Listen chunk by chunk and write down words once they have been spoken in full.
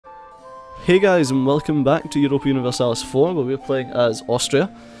Hey guys, and welcome back to Europa Universalis IV, where we're playing as Austria.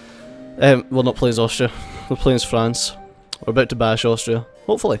 Well, not playing as Austria, we're playing as France. We're about to bash Austria,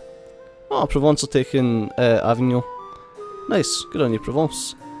 hopefully. Oh, Provence are taking Avignon. Nice, good on you,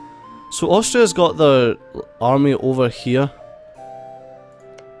 Provence. So Austria's got their army over here.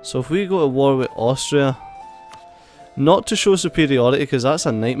 So if we go to war with Austria, not to show superiority because that's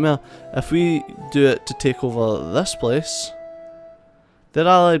a nightmare, if we do it to take over this place, they're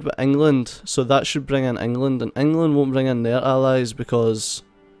allied with England, so that should bring in England, and England won't bring in their allies because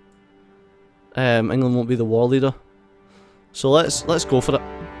England won't be the war leader. So let's go for it.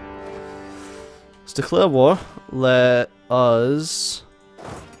 Let's declare war. Let us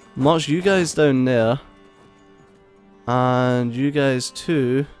march you guys down there, and you guys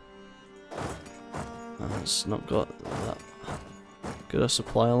too. It's not got that good a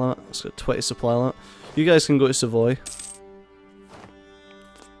supply limit. It's got 20 supply limit. You guys can go to Savoy.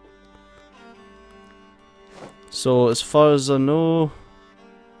 So as far as I know,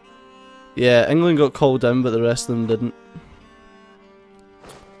 yeah, England got called in, but the rest of them didn't.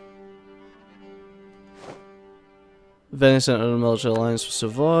 Venice entered a military alliance with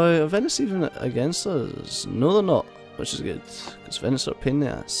Savoy. Are Venice even against us? No, they're not, which is good, because Venice are a pain in the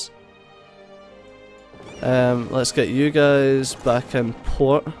ass. Let's get you guys back in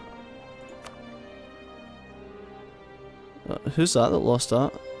port. Who's that lost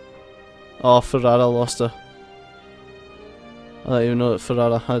that? Oh, Ferrara lost her. I didn't even know that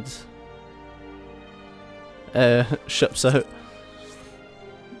Ferrara had ships out.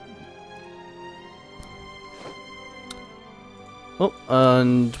 Oh,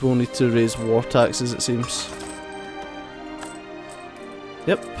 and we'll need to raise war taxes, it seems.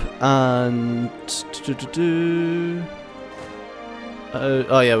 Yep, and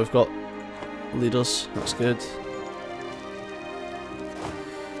oh yeah, we've got leaders. That's good.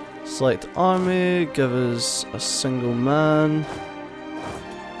 Select army, give us a single man,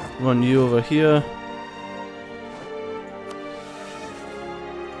 run you over here,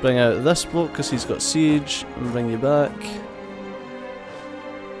 bring out this bloke because he's got siege, and bring you back.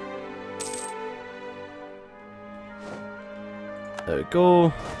 There we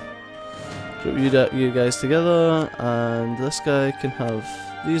go. Group you guys together, and this guy can have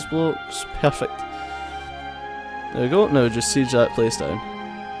these blokes. Perfect. There we go, now just siege that place down.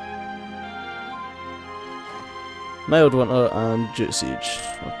 Mild winter and Jute siege.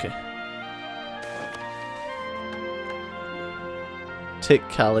 Okay. Take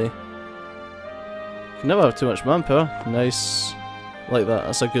Cali. Can never have too much manpower. Nice. Like that.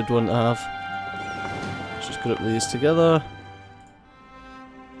 That's a good one to have. Let's just group these together.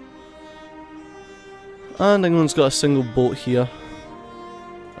 And England's got a single boat here.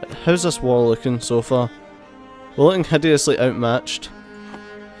 Right, how's this war looking so far? We're looking hideously outmatched.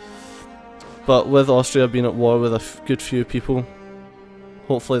 But with Austria being at war with a good few people,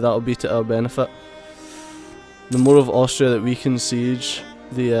 hopefully that'll be to our benefit. The more of Austria that we can siege,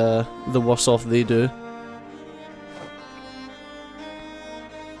 the worse off they do.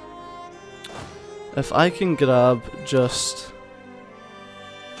 If I can grab just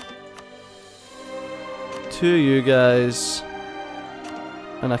 2 of you guys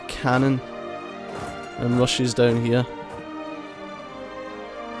and a cannon and rushes down here.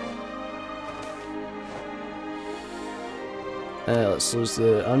 Let's lose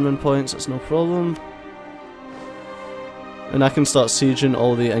the admin points, that's no problem. And I can start sieging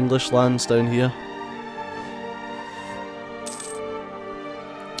all the English lands down here.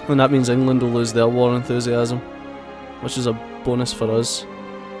 And that means England will lose their war enthusiasm, which is a bonus for us.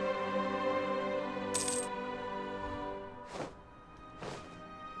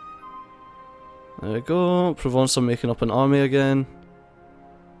 There we go, Provence are making up an army again.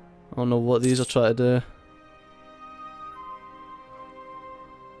 I don't know what these are trying to do.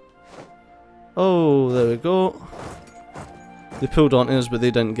 Oh, there we go. They pulled onto us, but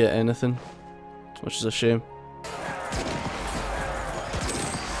they didn't get anything, which is a shame.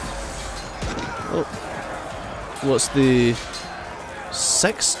 Oh, what's the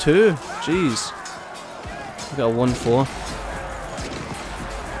 6-2? Jeez, we got a 1-4,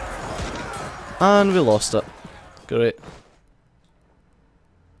 and we lost it. Great.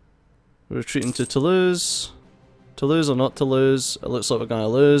 We're retreating to Toulouse. Toulouse or not Toulouse? It looks like we're gonna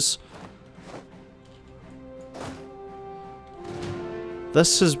lose.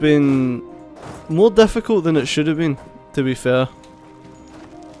 This has been more difficult than it should have been, to be fair.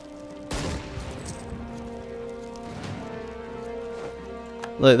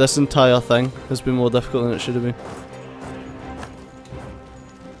 Like, this entire thing has been more difficult than it should have been.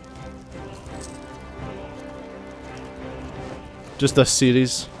 just this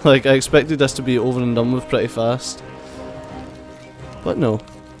series. Like, I expected this to be over and done with pretty fast. But no.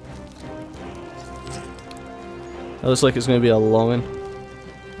 It looks like it's going to be a long one,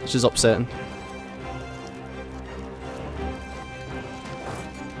 which is upsetting.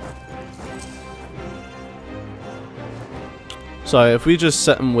 Sorry, if we just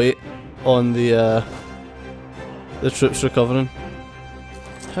sit and wait on the troops recovering.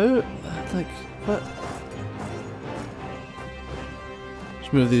 How, like, what?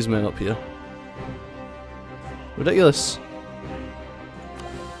 Let's move these men up here. Ridiculous.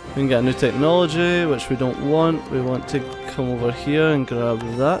 We can get a new technology, which we don't want. We want to come over here and grab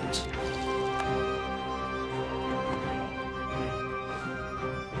that.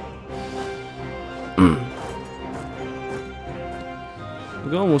 We'll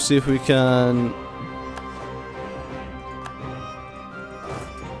go and we'll see if we can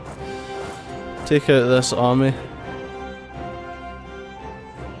take out this army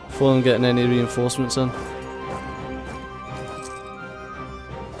before them getting any reinforcements in.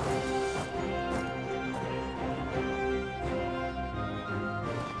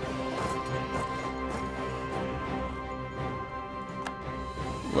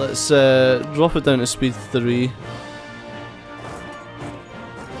 Let's drop it down to speed 3.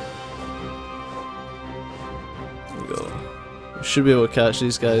 There we go. We should be able to catch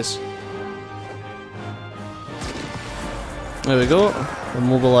these guys. There we go. We're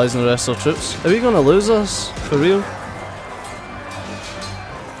mobilising the rest of our troops. Are we going to lose us? For real?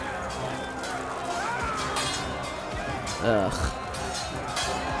 Ugh.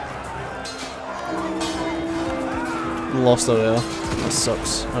 Lost our air. That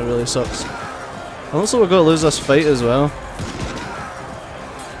sucks. That really sucks. And also we're going to lose this fight as well.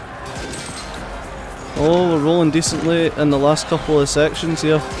 Oh, we're rolling decently in the last couple of sections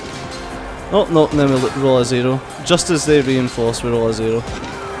here. Oh, no, and then we roll a 0. Just as they reinforce, we roll a 0.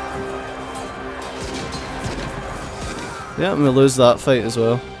 Yeah, and we lose that fight as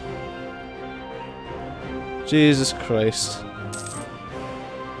well. Jesus Christ.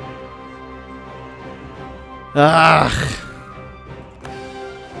 Ah!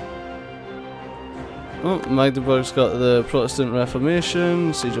 Oh, Magdeburg's got the Protestant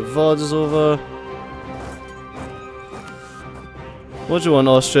Reformation. Siege of Vaud is over. What do you want,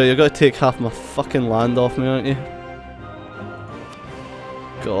 Austria? You're gonna take half my fucking land off me, aren't you?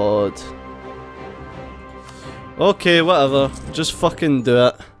 God. Okay, whatever. Just fucking do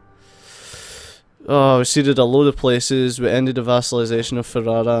it. Oh, we ceded a load of places, we ended the vassalization of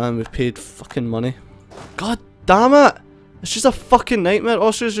Ferrara, and we paid fucking money. God damn it! It's just a fucking nightmare.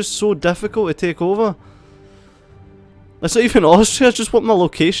 Austria's just so difficult to take over. It's not even Austria, I just want my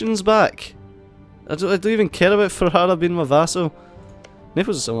locations back. I don't even care about Ferrara being my vassal.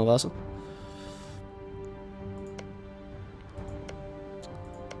 Naples is still my vassal.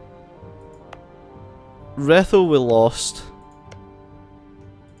 Rethel we lost.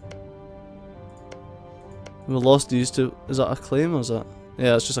 We lost these two. Is that a claim or is that?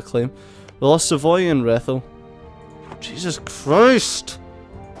 Yeah, it's just a claim. We lost Savoy and Rethel. Jesus Christ!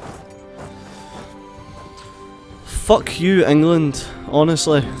 Fuck you, England.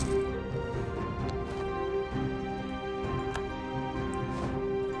 Honestly.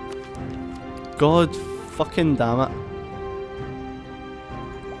 God fucking damn it.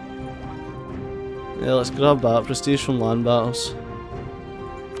 Yeah, let's grab that. Prestige from land battles.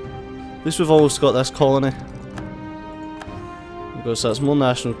 At least we've always got this colony. Because that's more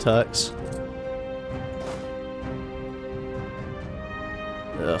national tax.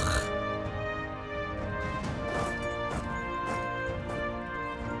 Ugh.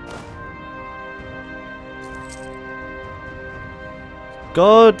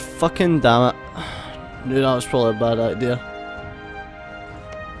 God fucking damn it. Knew that was probably a bad idea.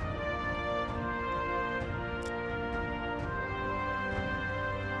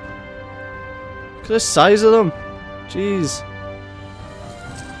 Look at the size of them. Jeez.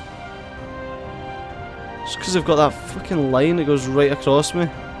 Just because they've got that fucking line that goes right across me.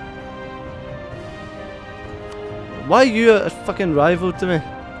 Why are you a fucking rival to me?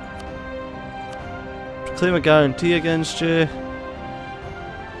 Proclaim a guarantee against you.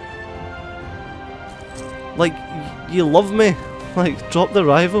 Like, you love me. Like, drop the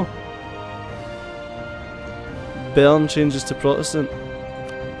rival. Bern changes to Protestant.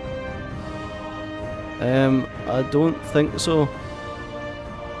 I don't think so.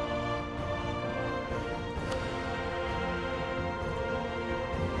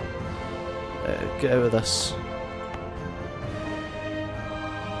 Get out of this.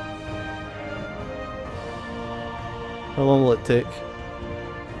 How long will it take?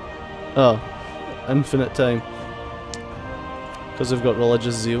 Oh, infinite time. Because they've got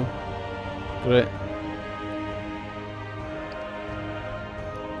religious zeal. Great.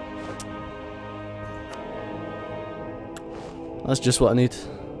 That's just what I need.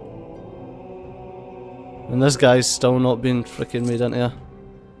 And this guy's still not been freaking made into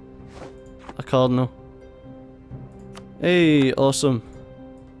a cardinal. Hey, awesome.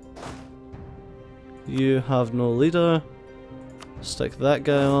 You have no leader. Stick that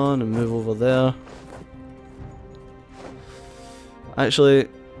guy on and move over there. Actually,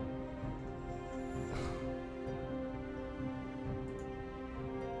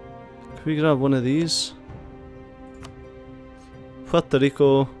 can we grab one of these? Puerto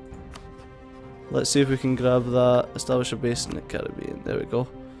Rico. Let's see if we can grab that. Establish a base in the Caribbean. There we go.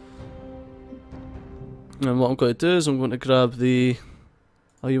 And what I'm going to do is I'm going to grab the...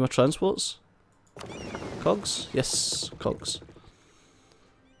 Are you my transports? Cogs? Yes, cogs.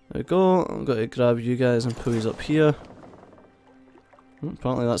 There we go. I'm going to grab you guys and put these up here.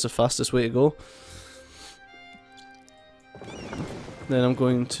 Apparently that's the fastest way to go. Then I'm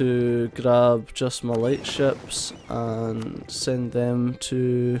going to grab just my light ships and send them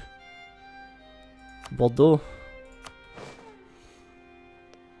to Bordeaux.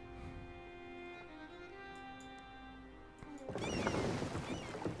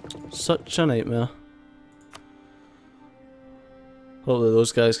 Such a nightmare. Hopefully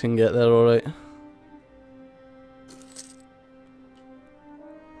those guys can get there alright.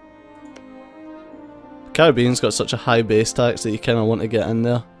 Caribbean's got such a high base tax that you kinda want to get in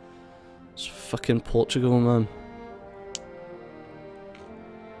there. It's fucking Portugal, man.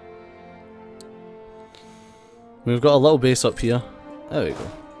 We've got a little base up here. There we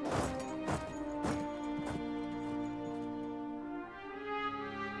go.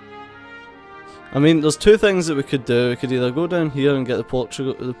 I mean, there's two things that we could do. We could either go down here and get the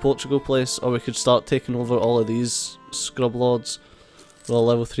Portugal place, or we could start taking over all of these scrub lords with a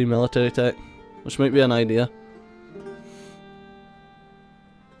level 3 military tech, which might be an idea.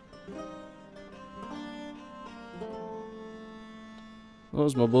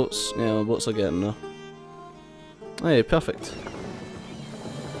 Those my boats? Yeah, my boats are getting there. Hey, perfect.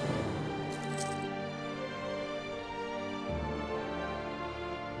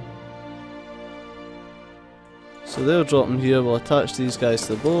 So they'll drop them here, we'll attach these guys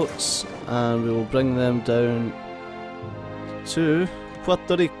to the boats, and we will bring them down to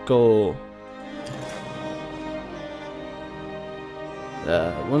Puerto Rico.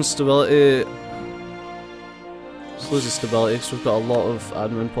 Yeah, one stability. Let's lose the stability because we've got a lot of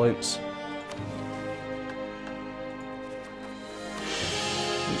admin points.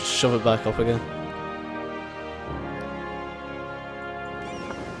 Just shove it back up again.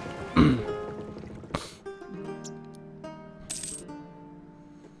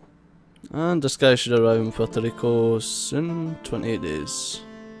 And this guy should arrive in Puerto Rico soon, 28 days.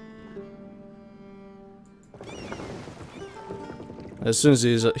 As soon as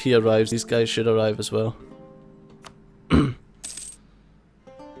he arrives, these guys should arrive as well. There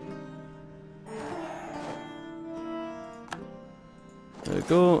we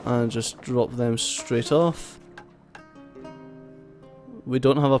go, and just drop them straight off. We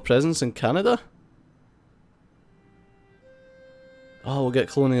don't have a presence in Canada? Oh, we'll get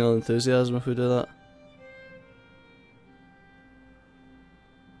colonial enthusiasm if we do that.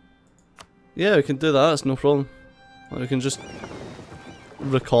 Yeah, we can do that, it's no problem. We can just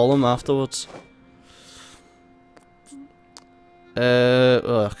recall them afterwards.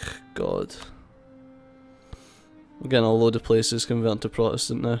 Oh god. We're getting a load of places converted to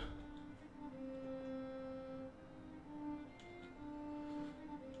Protestant now.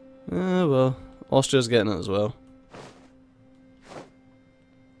 Well, Austria's getting it as well.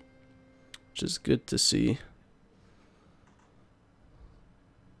 Which is good to see.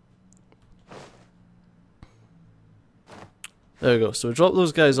 There we go, so we drop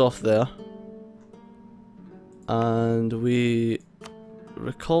those guys off there. And we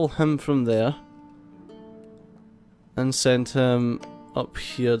recall him from there. And send him up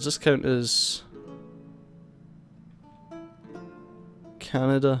here. Does this count as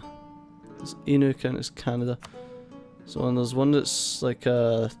Canada? Does Inu count as Canada? So and there's one that's like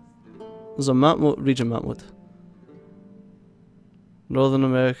a... There's a map mode, region map mode. Northern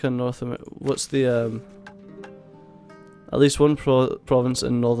America, North America. What's the at least one province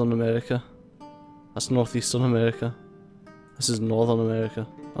in Northern America. That's Northeastern America. This is Northern America.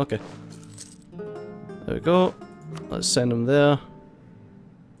 Okay. There we go. Let's send him there.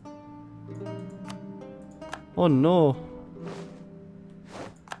 Oh no.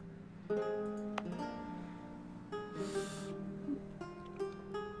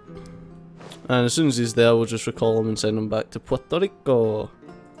 And as soon as he's there, we'll just recall him and send him back to Puerto Rico.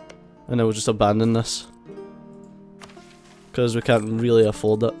 And then we'll just abandon this. Because we can't really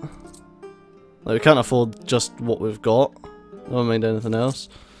afford it. Like, we can't afford just what we've got. Never mind anything else.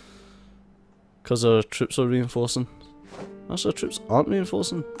 Because our troops are reinforcing. Actually, our troops aren't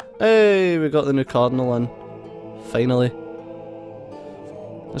reinforcing. Hey, we got the new cardinal in. Finally.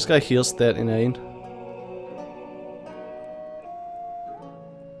 This guy here's 39.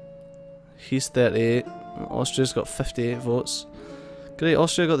 He's 38. Austria's got 58 votes. Great,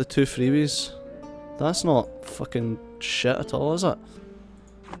 Austria got the 2 freebies. That's not fucking shit at all, is it?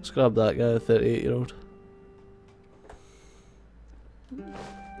 Let's grab that guy, the 38-year-old.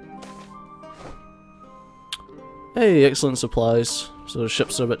 Hey, excellent supplies. So the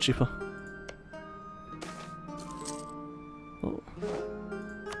ships are a bit cheaper. Oh.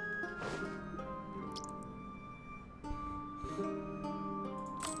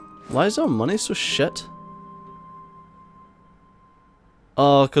 Why is our money so shit?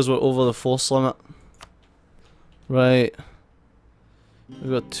 Oh, because we're over the force limit. Right.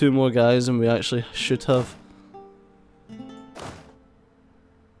 We've got 2 more guys than we actually should have.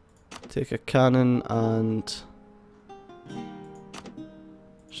 Take a cannon and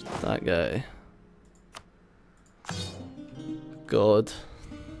that guy. God.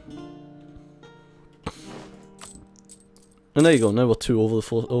 And there you go, now we're 2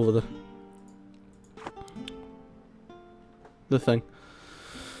 over the thing.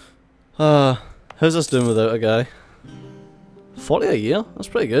 How's this doing without a guy? 40 a year? That's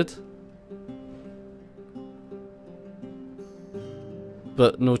pretty good.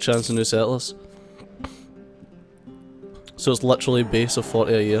 But no chance of new settlers. So it's literally base of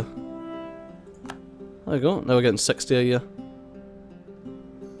 40 a year. There you go, now we're getting 60 a year.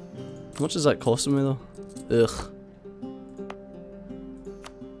 How much is that costing me though? Ugh.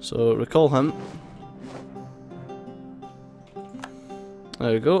 So recall him.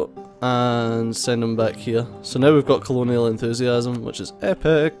 There we go. And send him back here. So now we've got colonial enthusiasm, which is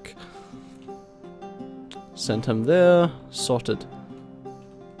epic. Send him there. Sorted.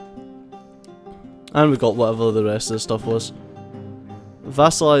 And we got whatever the rest of the stuff was.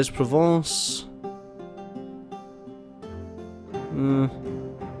 Vassalized Provence.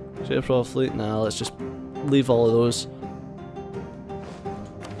 J-Pro fleet? Nah, let's just leave all of those.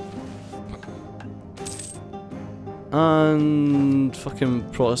 And fucking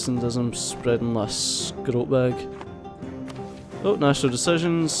Protestantism spreading like scrote bag. Oh, national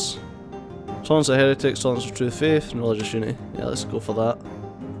decisions. Tolerance of heretics, tolerance of true faith, and religious unity. Yeah, let's go for that.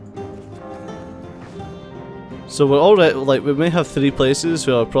 So we're already, like, we may have 3 places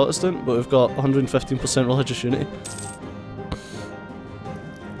who are Protestant, but we've got 115% religious unity.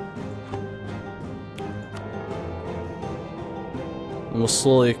 And we're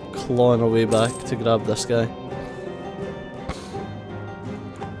slowly clawing our way back to grab this guy.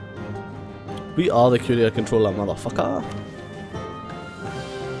 We are the Curia controller, motherfucker.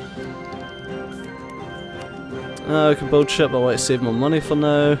 I can build ship, but I want to save my money for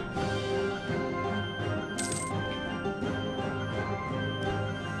now.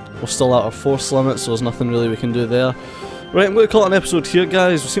 We're still at our force limit, so there's nothing really we can do there. Right, I'm going to call it an episode here,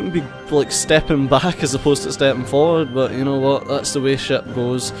 guys. We seem to be like stepping back as opposed to stepping forward, but you know what, that's the way shit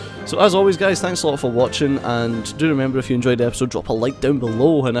goes. So as always, guys, thanks a lot for watching, and do remember, if you enjoyed the episode, drop a like down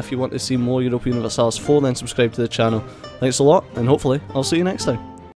below, and if you want to see more Europa Universalis IV, then subscribe to the channel. Thanks a lot, and hopefully I'll see you next time.